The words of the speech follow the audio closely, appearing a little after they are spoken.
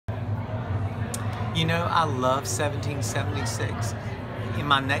You know, I love 1776. In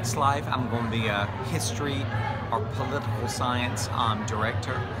my next life, I'm going to be a history or political science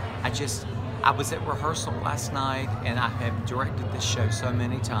director. I was at rehearsal last night, and I have directed this show so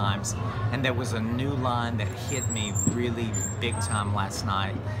many times, and there was a new line that hit me really big time last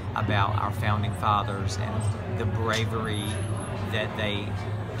night about our founding fathers and the bravery that they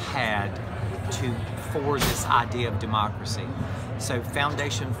had for this idea of democracy. So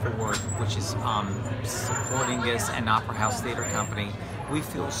Foundation Forward, which is supporting this, and Opera House Theater Company, we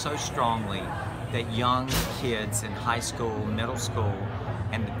feel so strongly that young kids in high school, middle school,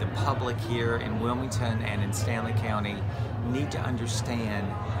 and the public here in Wilmington and in Stanley County need to understand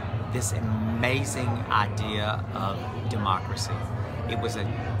this amazing idea of democracy. It was a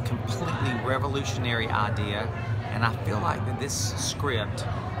completely revolutionary idea, and I feel like that this script,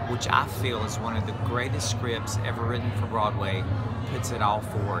 which I feel is one of the greatest scripts ever written for Broadway, puts it all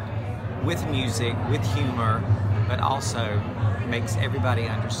forward. With music, with humor, but also makes everybody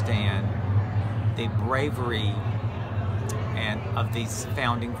understand the bravery of these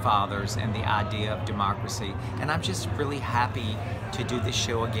founding fathers and the idea of democracy. And I'm just really happy to do this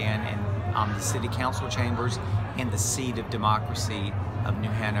show again in the City Council chambers in the seat of democracy of New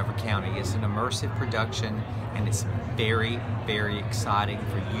Hanover County. It's an immersive production, and it's very, very exciting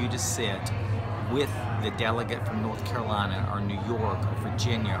for you to sit with the delegate from North Carolina or New York or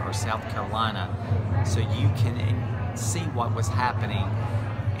Virginia or South Carolina, so you can see what was happening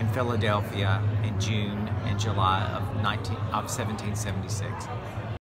in Philadelphia in June and July of 1776.